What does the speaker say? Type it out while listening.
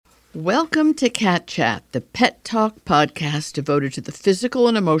Welcome to Cat Chat, the pet talk podcast devoted to the physical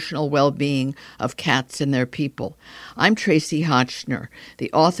and emotional well-being of cats and their people. I'm Tracy Hotchner, the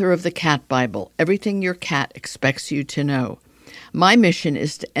author of the Cat Bible, Everything Your Cat Expects You to Know. My mission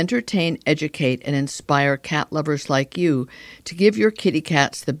is to entertain, educate, and inspire cat lovers like you to give your kitty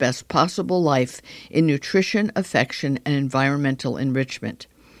cats the best possible life in nutrition, affection, and environmental enrichment.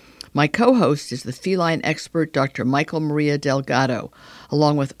 My co-host is the feline expert Dr. Mikel Maria Delgado,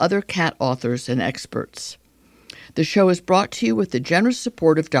 along with other cat authors and experts. The show is brought to you with the generous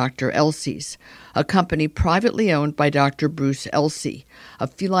support of Dr. Elsey's, a company privately owned by Dr. Bruce Elsey, a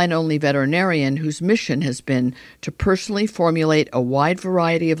feline-only veterinarian whose mission has been to personally formulate a wide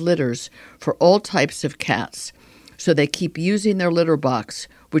variety of litters for all types of cats, so they keep using their litter box,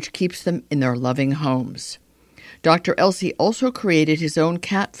 which keeps them in their loving homes. Dr. Elsey also created his own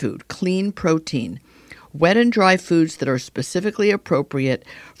cat food, Clean Protein, wet and dry foods that are specifically appropriate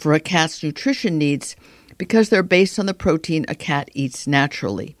for a cat's nutrition needs because they're based on the protein a cat eats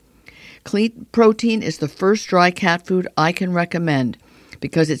naturally. Clean Protein is the first dry cat food I can recommend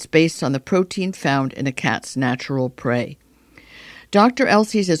because it's based on the protein found in a cat's natural prey. Dr.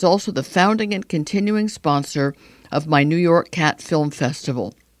 Elsey's is also the founding and continuing sponsor of my New York Cat Film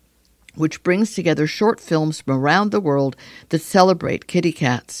Festival, which brings together short films from around the world that celebrate kitty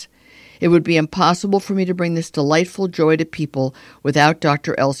cats. It would be impossible for me to bring this delightful joy to people without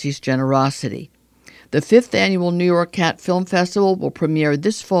Dr. Elsey's generosity. The 5th Annual New York Cat Film Festival will premiere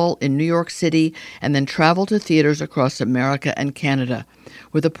this fall in New York City and then travel to theaters across America and Canada,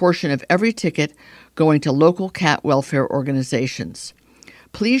 with a portion of every ticket going to local cat welfare organizations.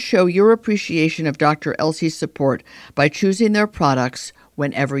 Please show your appreciation of Dr. Elsey's support by choosing their products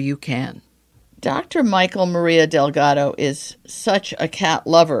whenever you can. Dr. Mikel Maria Delgado is such a cat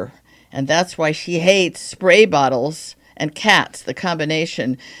lover, and that's why she hates spray bottles and cats, the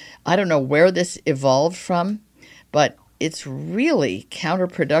combination. I don't know where this evolved from, but it's really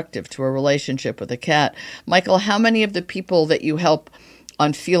counterproductive to a relationship with a cat. Mikel, how many of the people that you help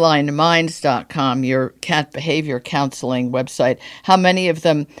on FelineMinds.com, your cat behavior counseling website, how many of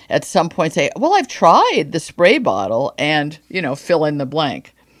them at some point say, well, I've tried the spray bottle and, fill in the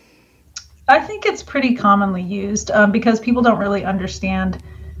blank? I think it's pretty commonly used because people don't really understand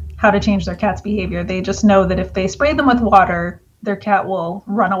how to change their cat's behavior. They just know that if they spray them with water, their cat will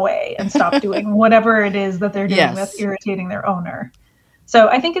run away and stop doing whatever it is that they're doing that's irritating their owner. So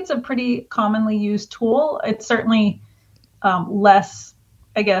I think it's a pretty commonly used tool. It's certainly less,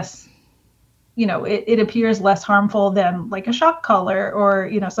 I guess, it appears less harmful than like a shock collar or,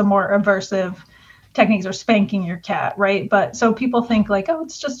 some more aversive techniques or spanking your cat, right? But so people think like, oh,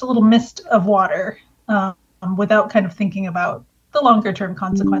 it's just a little mist of water without kind of thinking about the longer term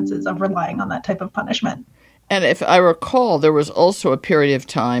consequences of relying on that type of punishment. And if I recall, there was also a period of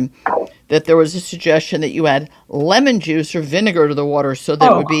time that there was a suggestion that you add lemon juice or vinegar to the water so that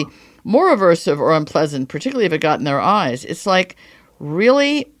it would be more aversive or unpleasant, particularly if it got in their eyes. It's like,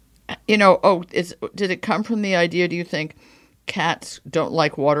 really, did it come from the idea, do you think, cats don't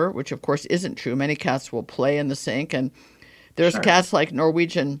like water, which of course isn't true. Many cats will play in the sink, and there's cats like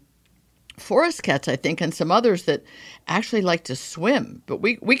Norwegian forest cats, I think, and some others that actually like to swim. But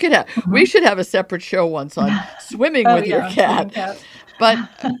we should have a separate show once on swimming with your cat. But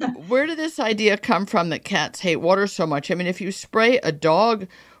where did this idea come from that cats hate water so much? I mean, if you spray a dog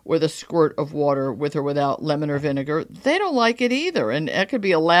with a squirt of water with or without lemon or vinegar, they don't like it either. And it could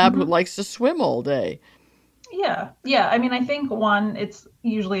be a lab who likes to swim all day. Yeah. I mean, I think one, it's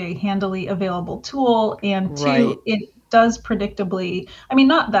usually a handily available tool, and two, it does predictably,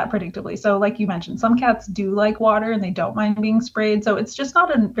 not that predictably. So like you mentioned, some cats do like water and they don't mind being sprayed. So it's just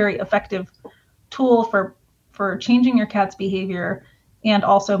not a very effective tool for changing your cat's behavior and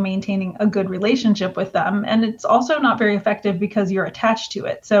also maintaining a good relationship with them. And it's also not very effective because you're attached to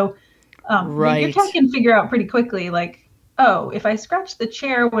it. So your cat can figure out pretty quickly, like, oh, if I scratch the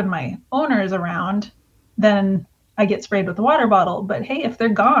chair when my owner is around, then I get sprayed with a water bottle. But hey, if they're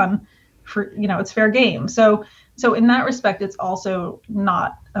gone, it's fair game. So in that respect, it's also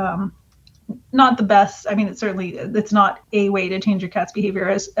not the best. I mean, it's not a way to change your cat's behavior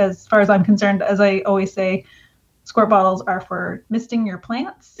as far as I'm concerned. As I always say, squirt bottles are for misting your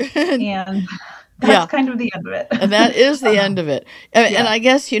plants, and that's kind of the end of it. And that is the end of it. And I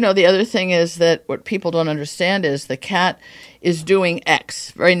guess, the other thing is that what people don't understand is the cat is doing X,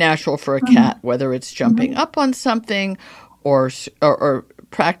 very natural for a cat, whether it's jumping up on something or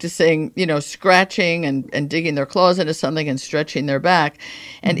practicing, scratching and digging their claws into something and stretching their back.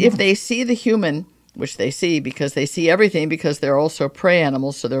 And if they see the human which they see because they see everything because they're also prey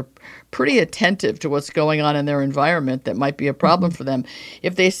animals. So they're pretty attentive to what's going on in their environment that might be a problem for them.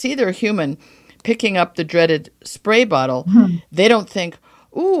 If they see their human picking up the dreaded spray bottle, they don't think,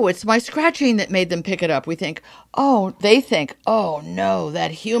 ooh, it's my scratching that made them pick it up. They think, oh no,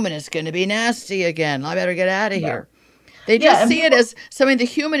 that human is going to be nasty again. I better get out of here. They just see it as something the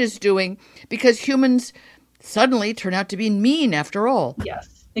human is doing because humans suddenly turn out to be mean after all.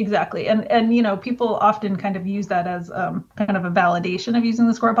 Yes, exactly. And you know, people often kind of use that as kind of a validation of using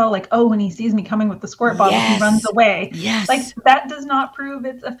the squirt bottle. Like, oh, when he sees me coming with the squirt bottle, he runs away. Yes. Like, that does not prove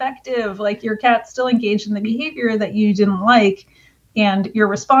it's effective. Like, your cat's still engaged in the behavior that you didn't like, and your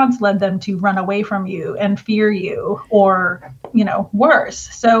response led them to run away from you and fear you, or, you know, worse.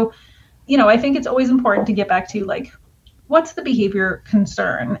 So, you know, I think it's always important to get back to, like, what's the behavior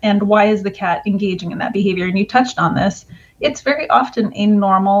concern and why is the cat engaging in that behavior? And you touched on this. It's very often a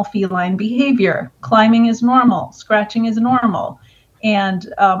normal feline behavior. Climbing is normal. Scratching is normal. And,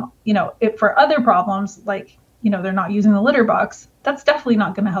 you know, for other problems, like, you know, they're not using the litter box, that's definitely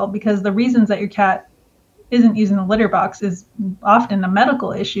not going to help, because the reasons that your cat isn't using the litter box is often a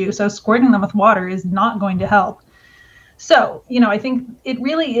medical issue. So squirting them with water is not going to help. So, you know, I think it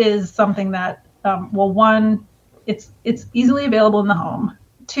really is something that, one, it's easily available in the home.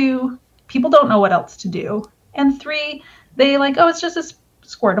 2, people don't know what else to do. And 3, they like, oh, it's just a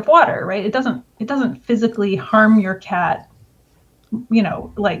squirt of water, right? It doesn't physically harm your cat, you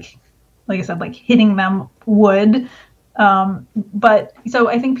know, like I said, like hitting them would. But so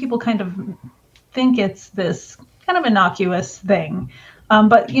I think people kind of think it's this kind of innocuous thing.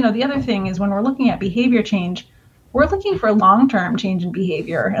 But, you know, the other thing is when we're looking at behavior change, we're looking for long-term change in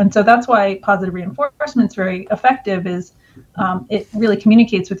behavior. And so that's why positive reinforcement is very effective, is it really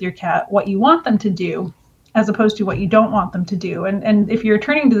communicates with your cat what you want them to do as opposed to what you don't want them to do. And if you're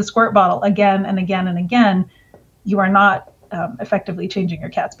turning to the squirt bottle again and again and again, you are not effectively changing your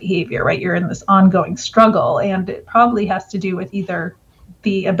cat's behavior, right? You're in this ongoing struggle, and it probably has to do with either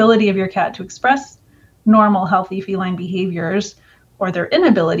the ability of your cat to express normal, healthy feline behaviors, or their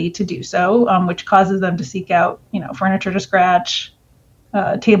inability to do so, which causes them to seek out, you know, furniture to scratch,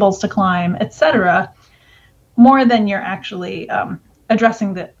 tables to climb, etc., more than you're actually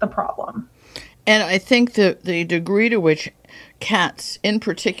addressing the problem. And I think the degree to which cats, in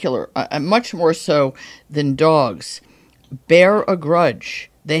particular, much more so than dogs, bear a grudge.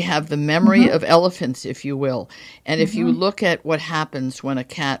 They have the memory of elephants, if you will. And if you look at what happens when a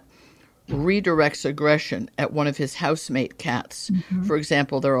cat redirects aggression at one of his housemate cats. For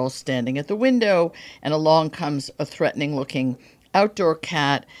example, they're all standing at the window, and along comes a threatening-looking outdoor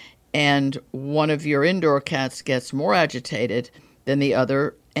cat, and one of your indoor cats gets more agitated than the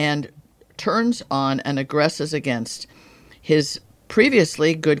other and turns on and aggresses against his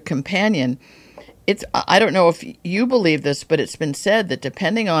previously good companion. I don't know if you believe this, but it's been said that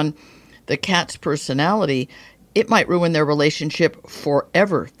depending on the cat's personality, it might ruin their relationship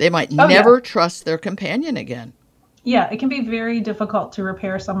forever. They might never trust their companion again. Yeah, it can be very difficult to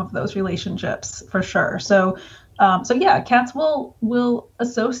repair some of those relationships, for sure. So yeah, cats will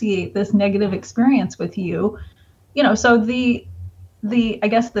associate this negative experience with you. You know, so the I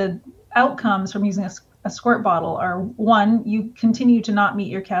guess the outcomes from using a squirt bottle are, 1, you continue to not meet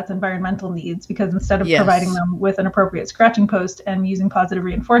your cat's environmental needs, because instead of providing them with an appropriate scratching post and using positive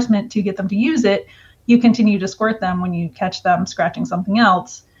reinforcement to get them to use it, you continue to squirt them when you catch them scratching something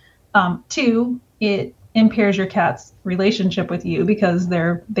else. 2, it impairs your cat's relationship with you because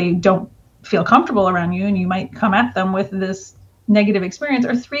they don't feel comfortable around you, and you might come at them with this negative experience.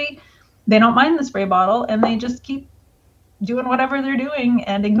 Or 3, they don't mind the spray bottle and they just keep doing whatever they're doing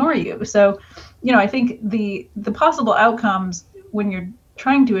and ignore you. So, you know, I think the possible outcomes when you're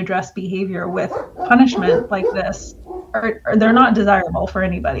trying to address behavior with punishment like this are they're not desirable for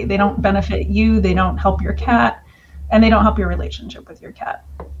anybody. They don't benefit you, they don't help your cat, and they don't help your relationship with your cat.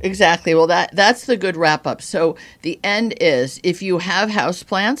 Exactly. Well, that's the good wrap up. So the end is, if you have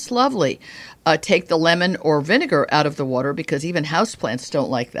houseplants, lovely. Take the lemon or vinegar out of the water, because even houseplants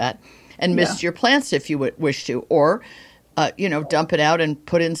don't like that. And mist your plants if you wish to. Or, dump it out and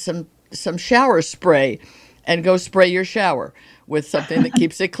put in some shower spray and go spray your shower with something that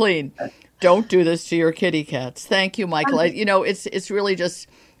keeps it clean. Don't do this to your kitty cats. Thank you, Michael. It's really just,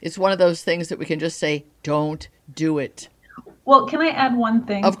 it's one of those things that we can just say, don't do it. Well, can I add one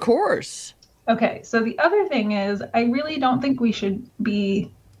thing? Of course. Okay, so the other thing is, I really don't think we should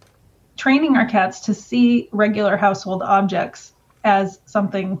be training our cats to see regular household objects as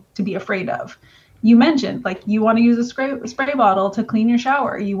something to be afraid of. You mentioned, like, you want to use a spray bottle to clean your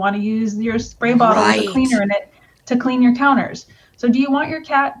shower. You want to use your spray bottle with a cleaner in it to clean your counters. So do you want your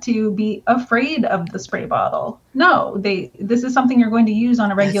cat to be afraid of the spray bottle? No, this is something you're going to use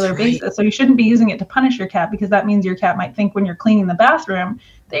on a regular basis. So you shouldn't be using it to punish your cat, because that means your cat might think when you're cleaning the bathroom,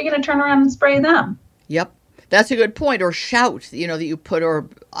 they're going to turn around and spray them. Yep. That's a good point. Or shout, that you put, or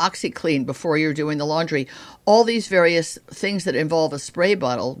OxyClean before you're doing the laundry. All these various things that involve a spray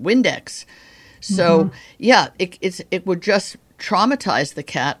bottle, Windex. So, yeah, it would just traumatize the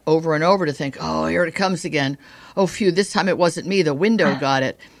cat over and over to think, oh, here it comes again. Oh, phew, this time it wasn't me. The window got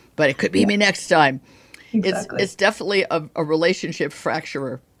it, but it could be me next time. Exactly. It's definitely a relationship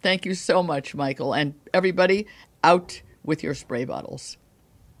fracturer. Thank you so much, Michael. And everybody, out with your spray bottles.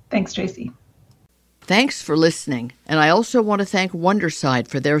 Thanks, Tracy. Thanks for listening, and I also want to thank Wonderside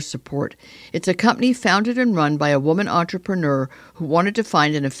for their support. It's a company founded and run by a woman entrepreneur who wanted to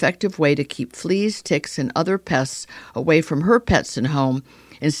find an effective way to keep fleas, ticks, and other pests away from her pets and home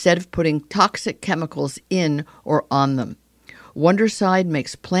instead of putting toxic chemicals in or on them. Wonderside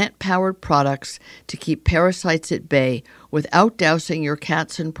makes plant-powered products to keep parasites at bay without dousing your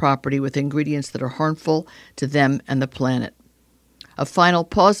cats and property with ingredients that are harmful to them and the planet. A final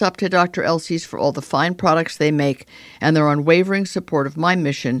pause up to Dr. Elsie's for all the fine products they make and their unwavering support of my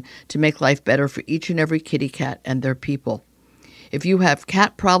mission to make life better for each and every kitty cat and their people. If you have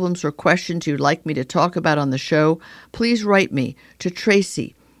cat problems or questions you'd like me to talk about on the show, please write me to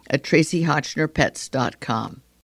Tracy at tracyhotchnerpets.com.